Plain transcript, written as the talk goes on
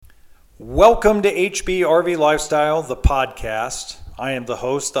Welcome to HB RV Lifestyle, the podcast. I am the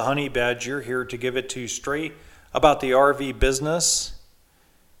host, the Honey Badger, here to give it to you straight about the RV business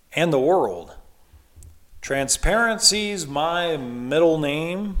and the world. Transparency's my middle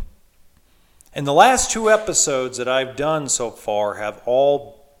name. And the last two episodes that I've done so far have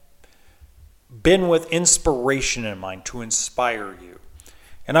all been with inspiration in mind, to inspire you.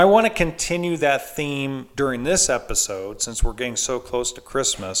 And I want to continue that theme during this episode since we're getting so close to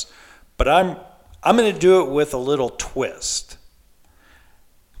Christmas. But I'm going to do it with a little twist.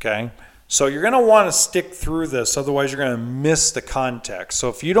 Okay? So you're going to want to stick through this, otherwise you're going to miss the context. So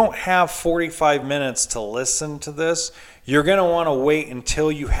if you don't have 45 minutes to listen to this, you're going to want to wait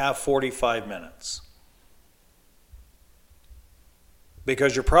until you have 45 minutes.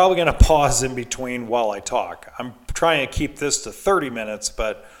 Because you're probably going to pause in between while I talk. I'm trying to keep this to 30 minutes,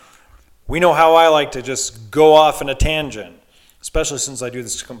 but we know how I like to just go off in a tangent. Especially since I do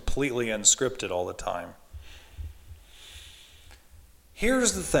this completely unscripted all the time.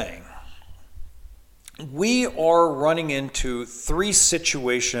 Here's the thing. We are running into three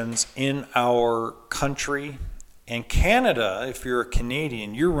situations in our country. And Canada, if you're a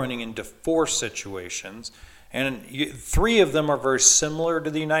Canadian, you're running into four situations. And three of them are very similar to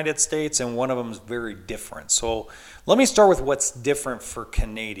the United States, and one of them is very different. So let me start with what's different for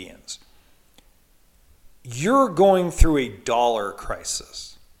Canadians. You're going through a dollar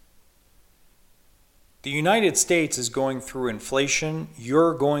crisis. The United States is going through inflation.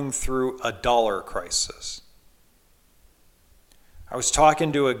 You're going through a dollar crisis. I was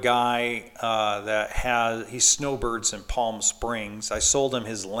talking to a guy he snowbirds in Palm Springs. I sold him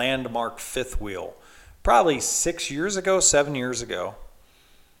his Landmark fifth wheel probably 7 years ago.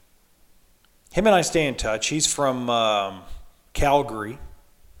 Him and I stay in touch. He's from Calgary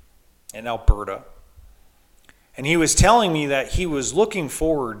in Alberta. And he was telling me that he was looking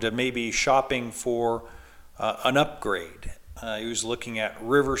forward to maybe shopping for an upgrade. He was looking at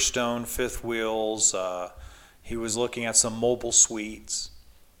Riverstone fifth wheels. He was looking at some mobile suites.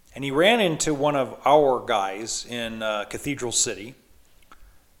 And he ran into one of our guys in Cathedral City,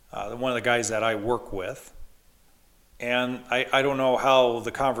 one of the guys that I work with. And I don't know how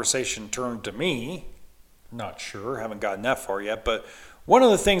the conversation turned to me. Not sure. Haven't gotten that far yet. But one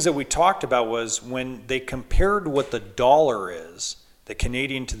of the things that we talked about was when they compared what the dollar is, the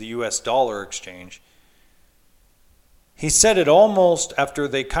Canadian to the US dollar exchange, he said it almost after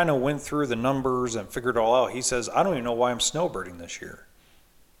they kind of went through the numbers and figured it all out. He says, I don't even know why I'm snowbirding this year.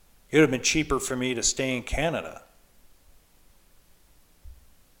 It would have been cheaper for me to stay in Canada.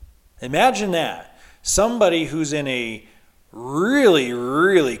 Imagine that. Somebody who's in a really,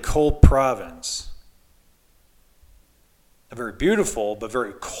 really cold province, a very beautiful but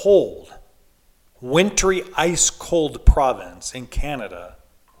very cold, wintry, ice-cold province in Canada,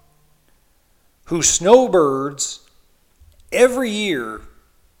 who snowbirds every year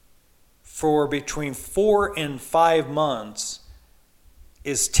for between 4 and 5 months,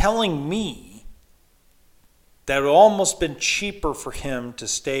 is telling me that it would almost been cheaper for him to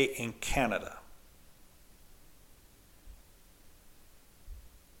stay in Canada.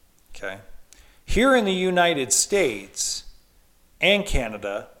 Okay. Here in the United States and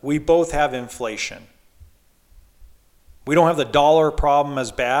Canada, we both have inflation. We don't have the dollar problem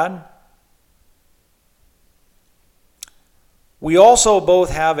as bad. We also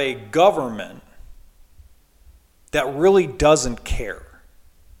both have a government that really doesn't care.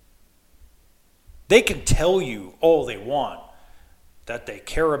 They can tell you all they want, that they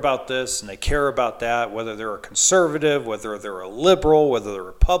care about this and they care about that, whether they're a conservative, whether they're a liberal, whether they're a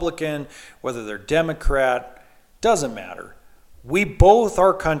Republican, whether they're Democrat, doesn't matter.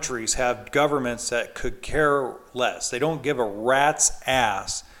 Our countries have governments that could care less. They don't give a rat's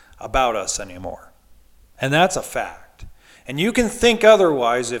ass about us anymore. And that's a fact. And you can think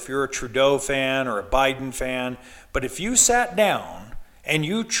otherwise if you're a Trudeau fan or a Biden fan, but if you sat down and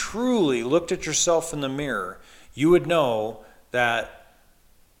you truly looked at yourself in the mirror, you would know that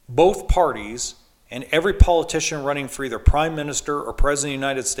both parties and every politician running for either prime minister or president of the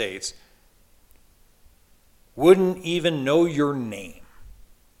United States wouldn't even know your name.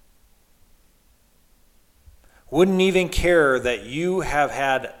 Wouldn't even care that you have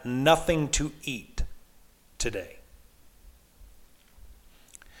had nothing to eat today.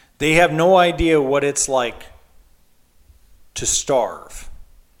 They have no idea what it's like to starve,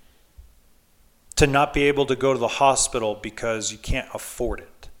 to not be able to go to the hospital because you can't afford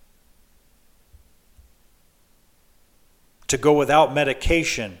it, to go without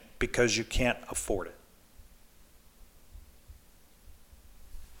medication because you can't afford it.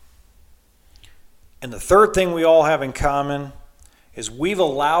 And the third thing we all have in common is we've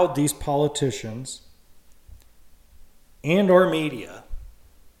allowed these politicians and our media,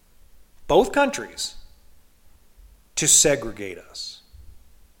 both countries, to segregate us.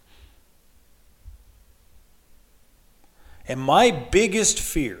 And my biggest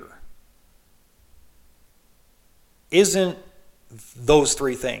fear isn't those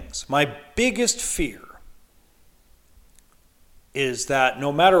three things. My biggest fear is that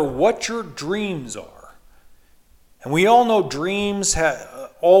no matter what your dreams are, and we all know dreams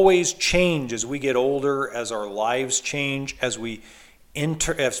always change as we get older, as our lives change, as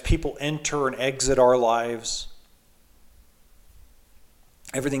people enter and exit our lives.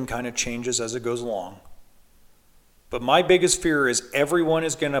 Everything kind of changes as it goes along. But my biggest fear is everyone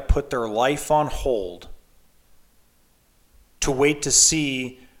is going to put their life on hold to wait to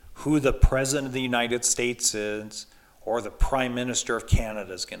see who the President of the United States is or the Prime Minister of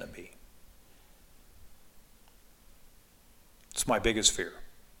Canada is going to be. It's my biggest fear.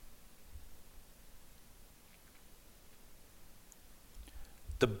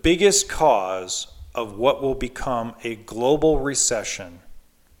 The biggest cause of what will become a global recession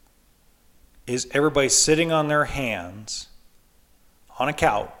is everybody sitting on their hands on a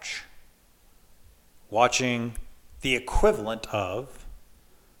couch watching the equivalent of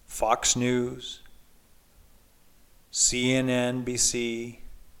Fox News, CNNBC,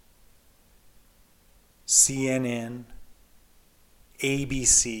 CNN,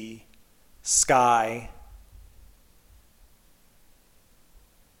 ABC, Sky.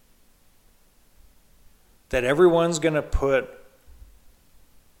 That everyone's going to put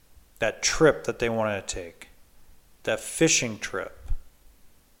that trip that they want to take, that fishing trip,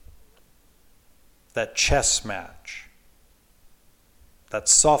 that chess match, that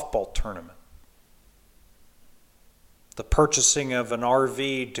softball tournament, the purchasing of an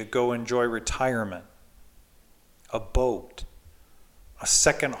RV to go enjoy retirement, a boat, a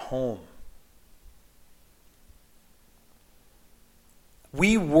second home.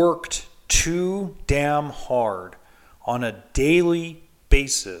 We worked too damn hard on a daily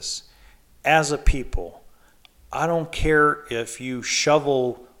basis as a people. I don't care if you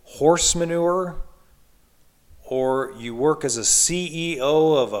shovel horse manure or you work as a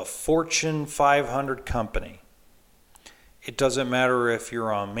CEO of a Fortune 500 company. It doesn't matter if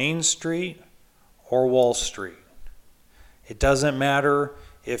you're on Main Street or Wall Street. It doesn't matter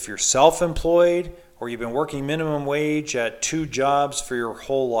if you're self-employed or you've been working minimum wage at 2 jobs for your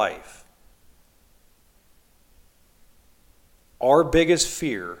whole life. Our biggest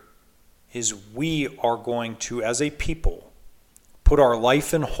fear is we are going to, as a people, put our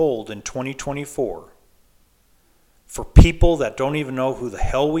life in hold in 2024 for people that don't even know who the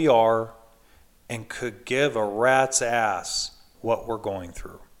hell we are and could give a rat's ass what we're going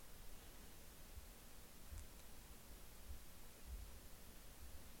through.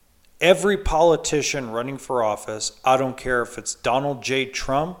 Every politician running for office, I don't care if it's Donald J.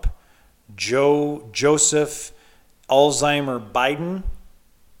 Trump, Joseph Alzheimer Biden,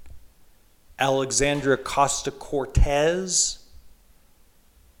 Alexandria Costa-Cortez,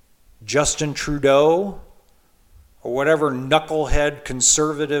 Justin Trudeau, or whatever knucklehead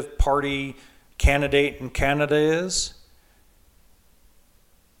Conservative Party candidate in Canada is,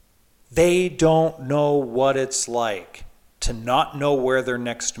 they don't know what it's like to not know where their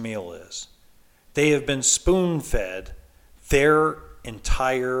next meal is. They have been spoon-fed their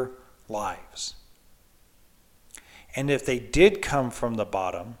entire lives. And if they did come from the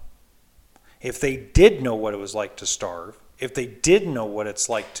bottom, if they did know what it was like to starve, if they did know what it's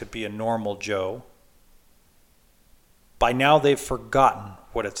like to be a normal Joe, by now they've forgotten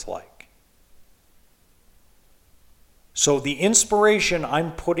what it's like. So the inspiration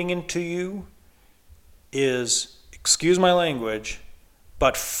I'm putting into you is, excuse my language,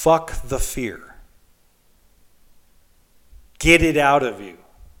 but fuck the fear. Get it out of you.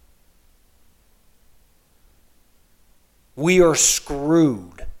 We are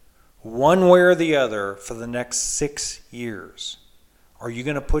screwed one way or the other for the next 6 years. Are you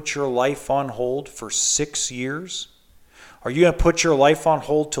going to put your life on hold for 6 years? Are you going to put your life on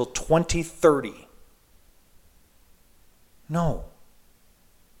hold till 2030? No.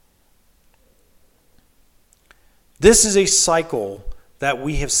 This is a cycle that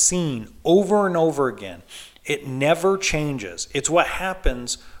we have seen over and over again. It never changes. It's what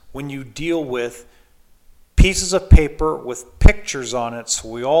happens when you deal with pieces of paper with pictures on it so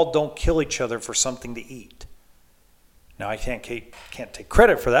we all don't kill each other for something to eat. Now, I can't take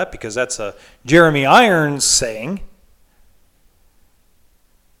credit for that because that's a Jeremy Irons saying.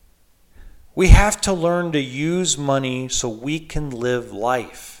 We have to learn to use money so we can live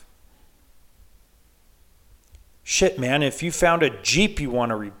life. Shit, man, if you found a Jeep you want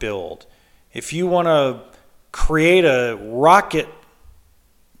to rebuild, if you want to create a rocket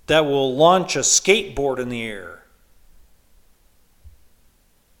that will launch a skateboard in the air,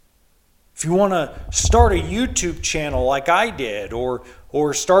 if you want to start a YouTube channel like I did, or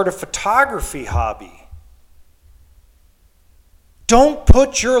start a photography hobby, don't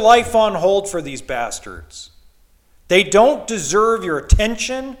put your life on hold for these bastards. They don't deserve your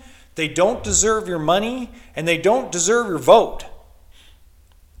attention, they don't deserve your money, and they don't deserve your vote.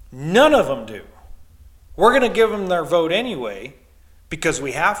 None of them do. We're going to give them their vote anyway, because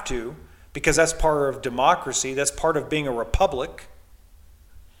we have to, because that's part of democracy, that's part of being a republic.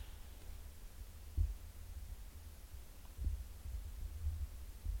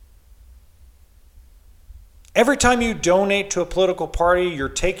 Every time you donate to a political party, you're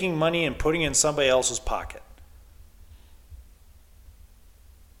taking money and putting it in somebody else's pocket.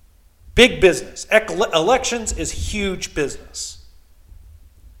 Big business. Elections is huge business.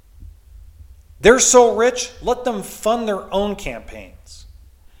 They're so rich, let them fund their own campaigns.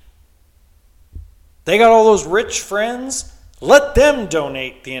 They got all those rich friends, let them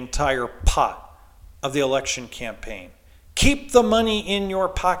donate the entire pot of the election campaign. Keep the money in your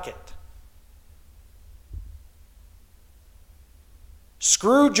pocket.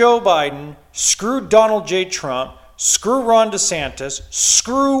 Screw Joe Biden, screw Donald J. Trump, screw Ron DeSantis,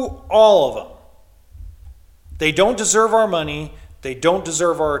 screw all of them. They don't deserve our money, they don't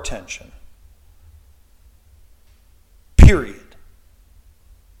deserve our attention. Period.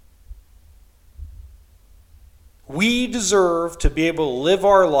 We deserve to be able to live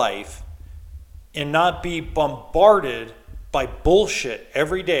our life and not be bombarded by bullshit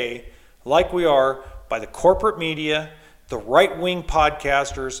every day like we are by the corporate media, the right-wing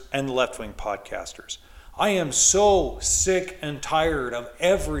podcasters, and the left-wing podcasters. I am so sick and tired of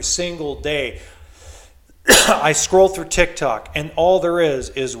every single day. I scroll through TikTok and all there is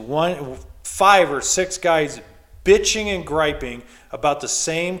 5 or 6 guys bitching and griping about the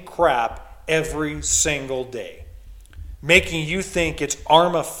same crap every single day, making you think it's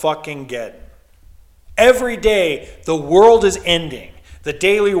Armageddon. Every day the world is ending. The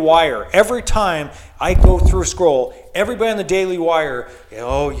Daily Wire, every time I go through scroll, everybody on the Daily Wire,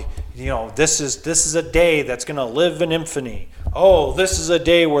 this is a day that's going to live in infamy. Oh, this is a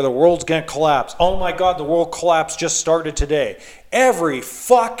day where the world's going to collapse. Oh my God, the world collapse just started today. Every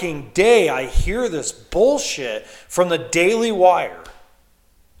fucking day I hear this bullshit from the Daily Wire.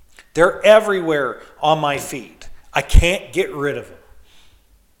 They're everywhere on my feed. I can't get rid of them.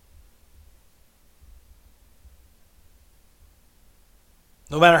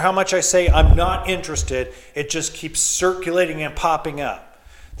 No matter how much I say I'm not interested, it just keeps circulating and popping up.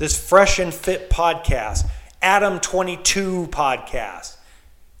 This Fresh and Fit podcast, Adam 22 podcast,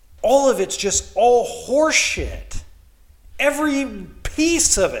 all of it's just all horseshit. Every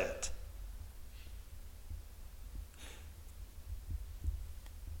piece of it.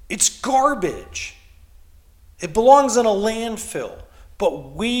 It's garbage. It belongs in a landfill.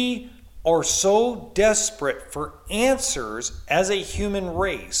 But we are so desperate for answers as a human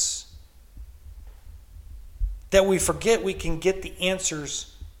race that we forget we can get the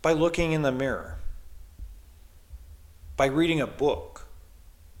answers by looking in the mirror, by reading a book,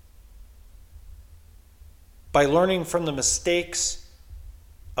 by learning from the mistakes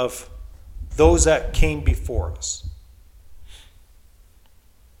of those that came before us.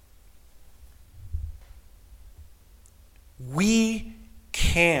 We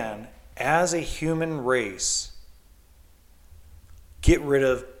can, as a human race, get rid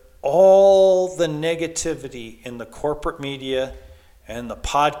of all the negativity in the corporate media and the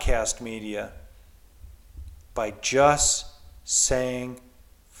podcast media by just saying,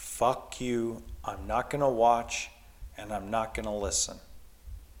 fuck you, I'm not going to watch and I'm not going to listen.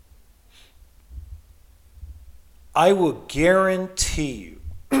 I will guarantee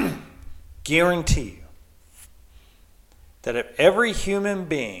you, that if every human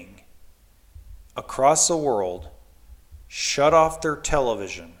being across the world shut off their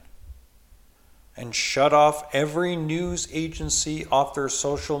television and shut off every news agency off their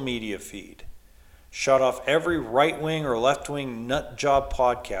social media feed, shut off every right-wing or left-wing nut job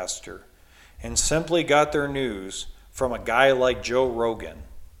podcaster, and simply got their news from a guy like Joe Rogan,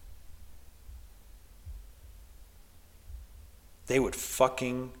 they would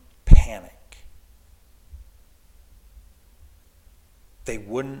fucking panic. They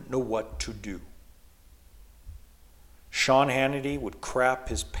wouldn't know what to do. Sean Hannity would crap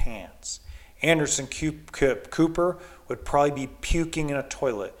his pants. Anderson Cooper would probably be puking in a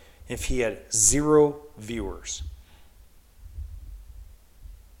toilet if he had 0 viewers.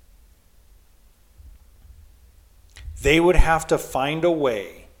 they would have to find a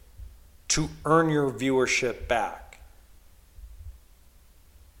way to earn your viewership back.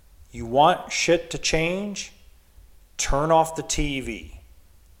 You want shit to change? Turn off the TV.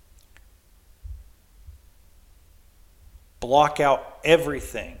 Block out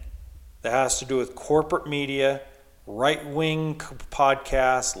everything that has to do with corporate media, right-wing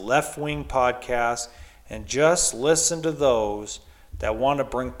podcasts, left-wing podcasts, and just listen to those that want to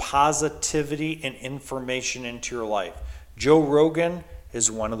bring positivity and information into your life. Joe Rogan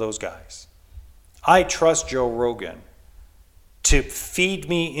is one of those guys. I trust Joe Rogan to feed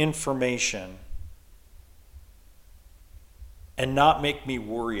me information and not make me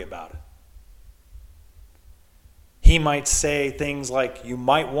worry about it. He might say things like you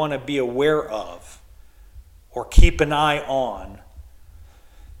might want to be aware of or keep an eye on,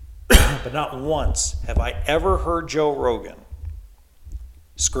 but not once have I ever heard Joe Rogan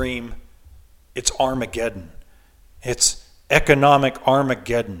scream, "It's Armageddon. It's economic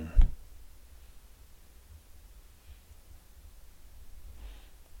Armageddon."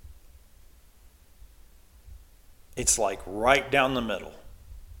 It's like right down the middle.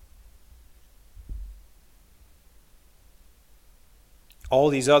 All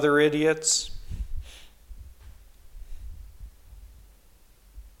these other idiots,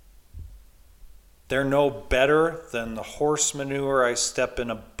 they're no better than the horse manure I step in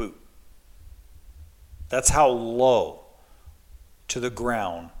a boot. That's how low to the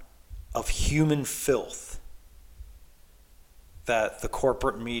ground of human filth that the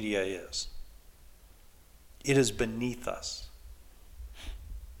corporate media is. It is beneath us.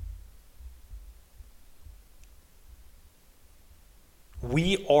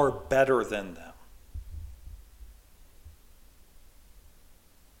 We are better than them.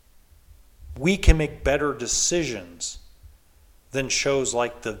 We can make better decisions than shows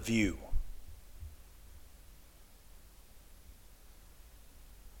like The View.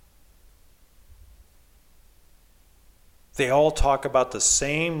 They all talk about the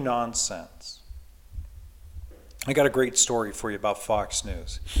same nonsense. I got a great story for you about Fox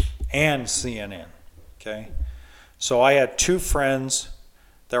News and CNN. Okay? So I had two friends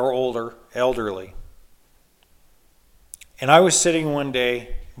that were elderly. And I was sitting one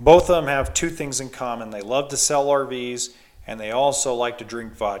day, both of them have two things in common. They love to sell RVs and they also like to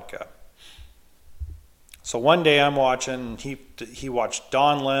drink vodka. So one day I'm watching, he watched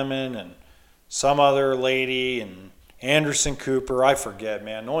Don Lemon and some other lady and Anderson Cooper. I forget,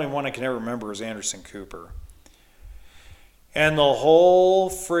 man. The only one I can ever remember is Anderson Cooper. And the whole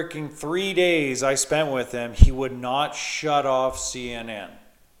freaking 3 days I spent with him, he would not shut off CNN.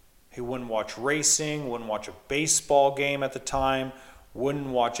 He wouldn't watch racing, wouldn't watch a baseball game at the time, wouldn't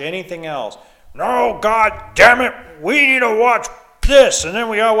watch anything else. No, God damn it, we need to watch this, and then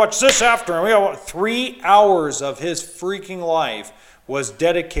we gotta watch this after, and we gotta watch. 3 hours of his freaking life was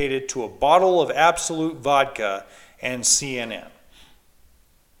dedicated to a bottle of Absolute vodka and CNN.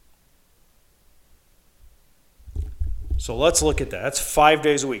 So let's look at that. That's 5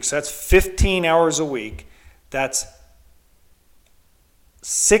 days a week. So that's 15 hours a week. That's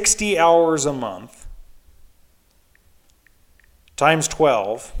 60 hours a month times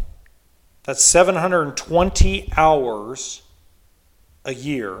 12. That's 720 hours a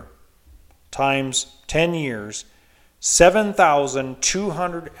year times 10 years.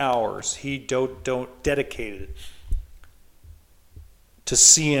 7,200 hours he dedicated to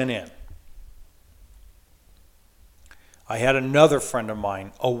CNN. I had another friend of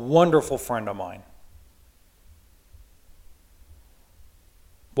mine, a wonderful friend of mine,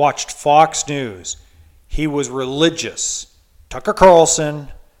 watched Fox News. He was religious. Tucker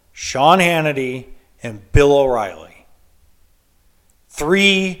Carlson, Sean Hannity, and Bill O'Reilly.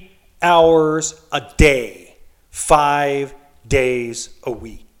 3 hours a day, 5 days a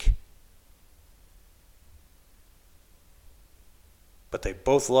week. But they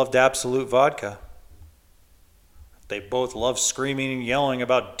both loved Absolute vodka. They both love screaming and yelling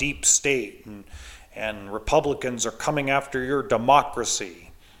about deep state and Republicans are coming after your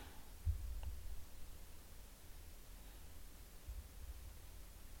democracy.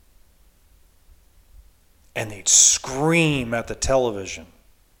 And they'd scream at the television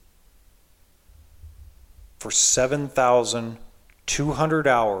for 7,200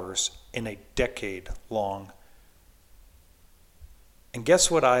 hours in a decade long. And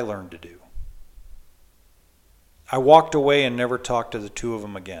guess what I learned to do? I walked away and never talked to the two of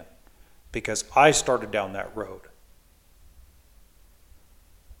them again because I started down that road.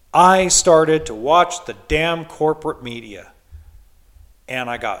 I started to watch the damn corporate media and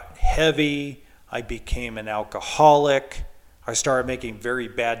I got heavy. I became an alcoholic. I started making very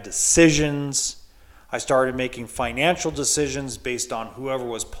bad decisions. I started making financial decisions based on whoever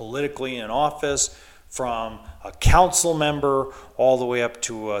was politically in office, from a council member all the way up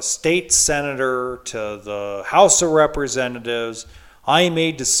to a state senator to the House of Representatives. I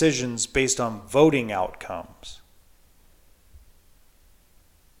made decisions based on voting outcomes.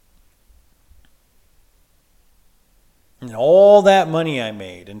 And all that money I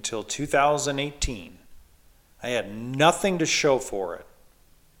made until 2018, I had nothing to show for it.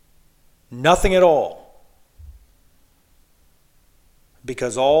 Nothing at all.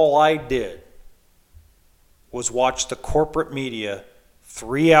 Because all I did was watch the corporate media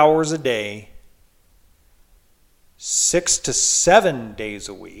 3 hours a day, 6 to 7 days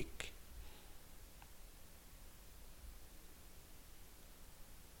a week.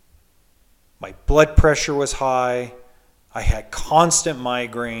 My blood pressure was high. I had constant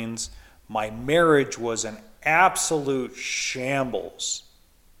migraines. My marriage was an absolute shambles.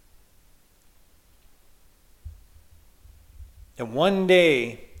 And one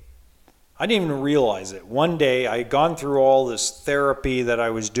day, I didn't even realize it. One day, I had gone through all this therapy that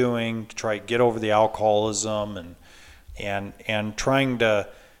I was doing to try to get over the alcoholism and trying to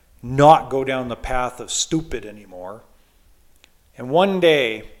not go down the path of stupid anymore. And one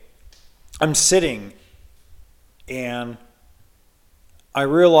day, I'm sitting and I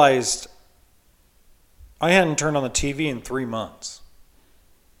realized I hadn't turned on the TV in 3 months,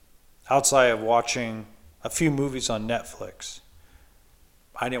 outside of watching a few movies on Netflix.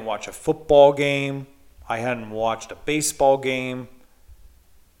 I didn't watch a football game. I hadn't watched a baseball game.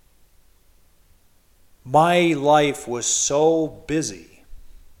 My life was so busy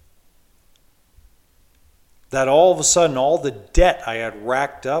that all of a sudden all the debt I had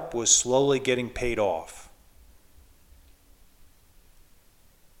racked up was slowly getting paid off.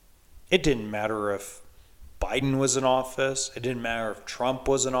 It didn't matter if Biden was in office. It didn't matter if Trump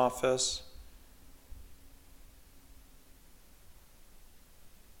was in office.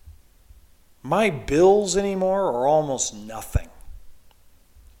 My bills anymore are almost nothing.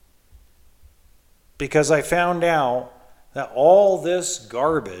 Because I found out that all this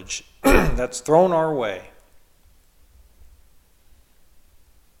garbage that's thrown our way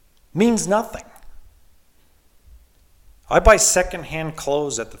means nothing. I buy secondhand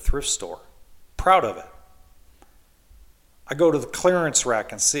clothes at the thrift store. Proud of it. I go to the clearance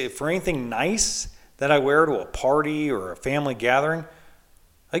rack and see if for anything nice that I wear to a party or a family gathering,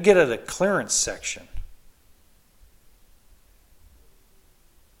 I get at a clearance section.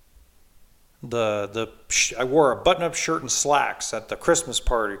 I wore a button-up shirt and slacks at the Christmas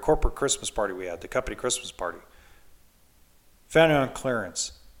party, corporate Christmas party we had, the company Christmas party. Found it on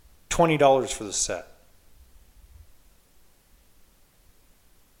clearance. $20 for the set.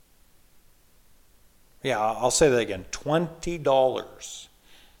 Yeah, I'll say that again. $20.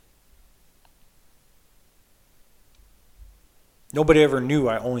 Nobody ever knew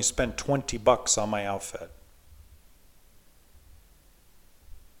I only spent $20 on my outfit.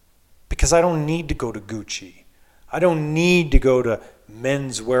 Because I don't need to go to Gucci. I don't need to go to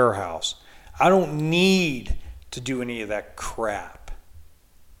Men's Warehouse. I don't need to do any of that crap.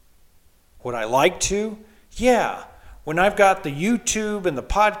 Would I like to? Yeah. When I've got the YouTube and the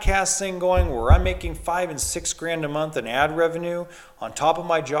podcast thing going where I'm making $5,000 and $6,000 a month in ad revenue on top of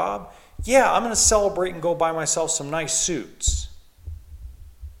my job, yeah, I'm going to celebrate and go buy myself some nice suits.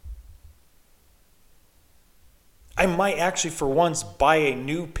 I might actually for once buy a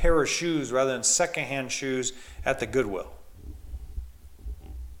new pair of shoes rather than secondhand shoes at the Goodwill.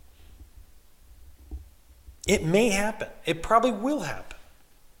 It may happen. It probably will happen.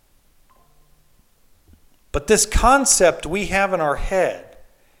 But this concept we have in our head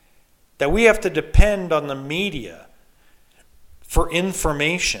that we have to depend on the media for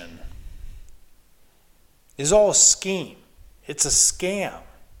information is all a scheme. It's a scam.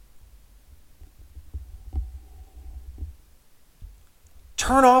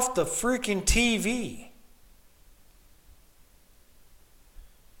 Turn off the freaking TV.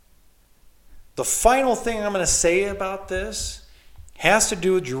 The final thing I'm going to say about this has to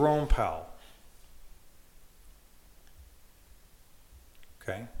do with Jerome Powell.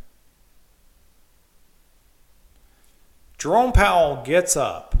 Okay? Jerome Powell gets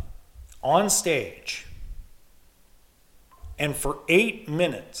up on stage and for 8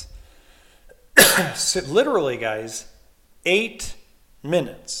 minutes, literally guys, 8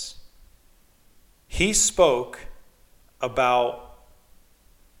 minutes, he spoke about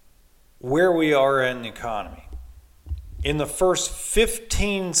where we are in the economy. In the first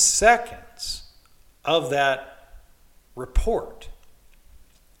 15 seconds of that report,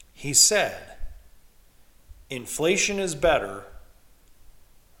 he said, inflation is better,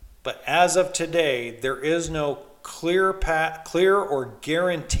 But as of today, there is no clear or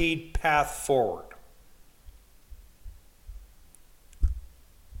guaranteed path forward.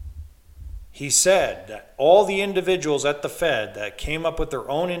 He said that all the individuals at the Fed that came up with their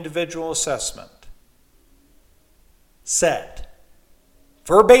own individual assessment said,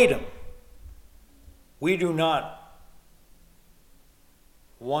 verbatim, we do not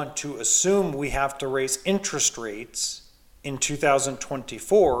want to assume we have to raise interest rates in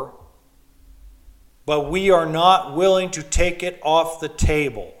 2024, but we are not willing to take it off the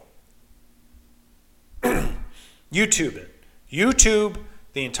table. YouTube it. YouTube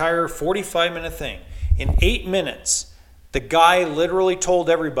the entire 45-minute thing. In 8 minutes, the guy literally told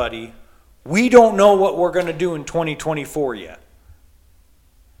everybody, we don't know what we're going to do in 2024 yet.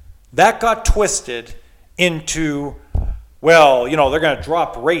 That got twisted into, well, they're going to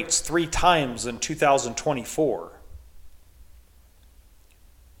drop rates 3 times in 2024.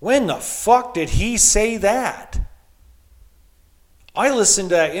 When the fuck did he say that? I listened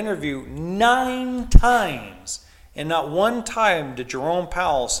to that interview 9 times, and not one time did Jerome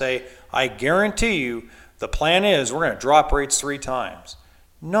Powell say, I guarantee you the plan is we're going to drop rates 3 times.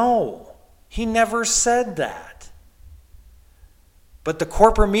 No, he never said that. But the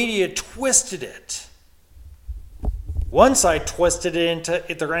corporate media twisted it. One side twisted it into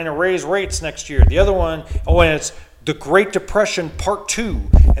they're going to raise rates next year. The other one, and it's the Great Depression Part 2.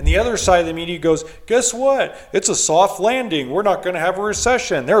 And the other side of the media goes, guess what? It's a soft landing. We're not going to have a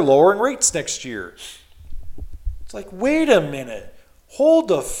recession. They're lowering rates next year. It's like, wait a minute. Hold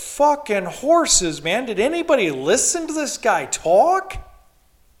the fucking horses, man. Did anybody listen to this guy talk?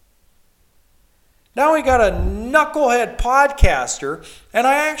 Now we got a knucklehead podcaster, and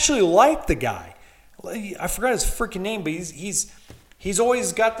I actually like the guy. I forgot his freaking name, but he's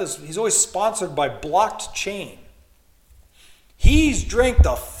always got this. He's always sponsored by Blocked Chain. He's drank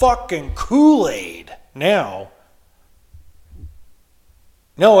the fucking Kool-Aid now.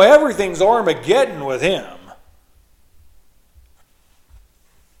 No, everything's Armageddon with him.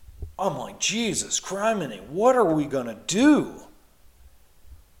 I'm like, Jesus Christ, what are we going to do?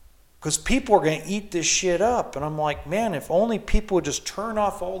 Because people are going to eat this shit up. And I'm like, man, if only people would just turn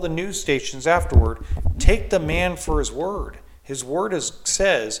off all the news stations afterward, take the man for his word. His word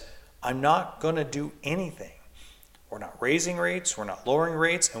says, I'm not going to do anything. We're not raising rates, we're not lowering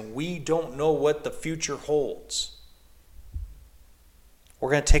rates, and we don't know what the future holds.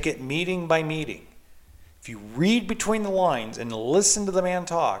 We're going to take it meeting by meeting. If you read between the lines and listen to the man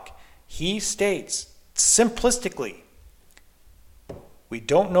talk, he states simplistically, we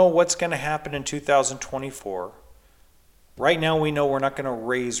don't know what's going to happen in 2024. Right now we know we're not going to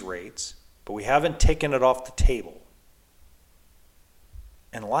raise rates, but we haven't taken it off the table.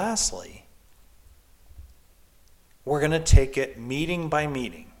 And lastly, we're going to take it meeting by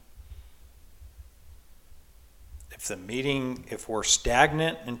meeting. If we're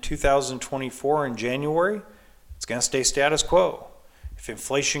stagnant in 2024 in January, it's going to stay status quo. If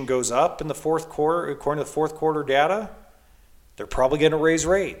inflation goes up in the fourth quarter, according to the fourth quarter data, they're probably going to raise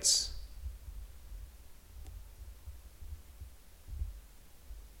rates.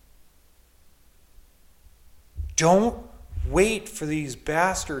 Don't wait for these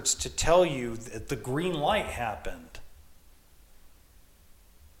bastards to tell you that the green light happened.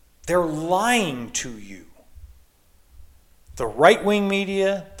 They're lying to you. The right-wing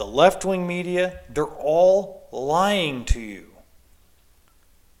media, the left-wing media, they're all lying to you.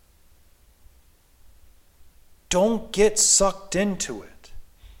 Don't get sucked into it.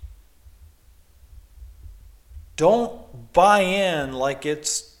 Don't buy in like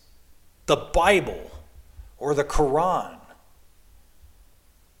it's the Bible or the Quran.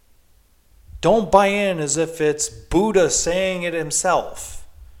 Don't buy in as if it's Buddha saying it himself.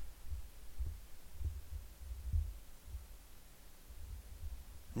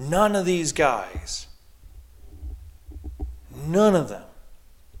 None of these guys, none of them,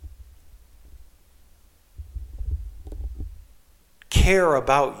 care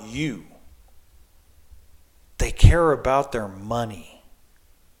about you. They care about their money.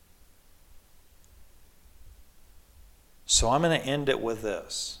 So I'm going to end it with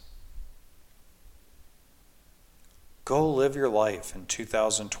this. Go live your life in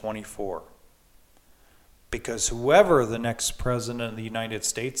 2024. Because whoever the next president of the United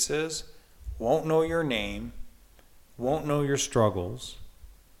States is won't know your name, won't know your struggles,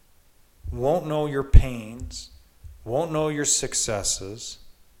 won't know your pains, won't know your successes.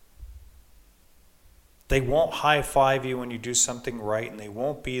 They won't high-five you when you do something right, and they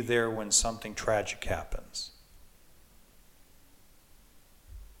won't be there when something tragic happens.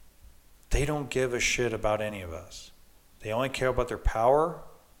 They don't give a shit about any of us. They only care about their power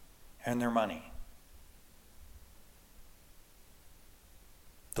and their money.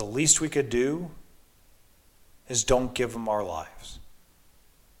 The least we could do is don't give them our lives.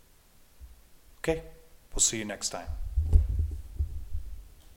 Okay, we'll see you next time.